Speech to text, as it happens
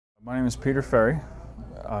My name is Peter Ferri.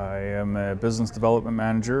 I am a business development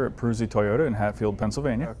manager at Perruzi Toyota in Hatfield,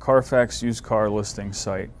 Pennsylvania. A Carfax used car listing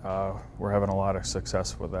site. We're having a lot of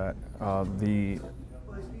success with that. The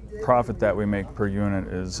profit that we make per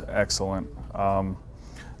unit is excellent. The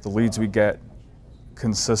leads we get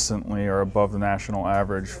consistently are above the national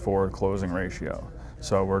average for closing ratio.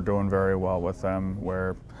 So we're doing very well with them,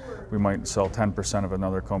 where we might sell 10% of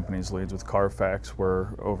another company's leads. With Carfax, we're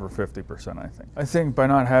over 50%, I think. I think by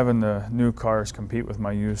not having the new cars compete with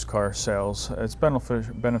my used car sales, it's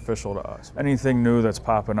beneficial to us. Anything new that's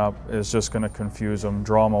popping up is just going to confuse them,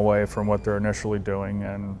 draw them away from what they're initially doing,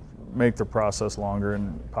 and make the process longer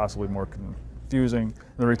and possibly more confusing.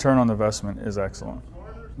 The return on investment is excellent.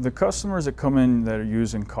 The customers that come in that are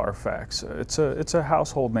using Carfax, it's a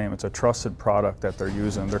household name. It's a trusted product that they're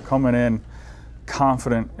using. They're coming in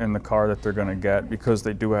confident in the car that they're going to get because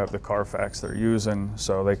they do have the Carfax they're using,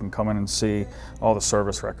 so they can come in and see all the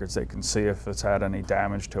service records. They can see if it's had any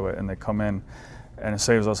damage to it, and they come in, and it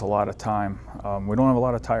saves us a lot of time. We don't have a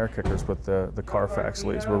lot of tire kickers with the Carfax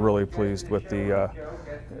leads. We're really pleased with the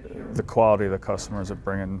quality of the customers that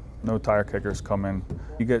bring in. No tire kickers come in.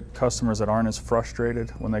 You get customers that aren't as frustrated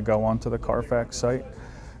when they go onto the Carfax site.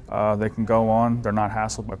 They can go on, they're not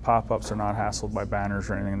hassled by pop-ups, they're not hassled by banners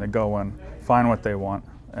or anything. They go in, find what they want,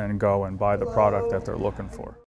 and go and buy the product that they're looking for.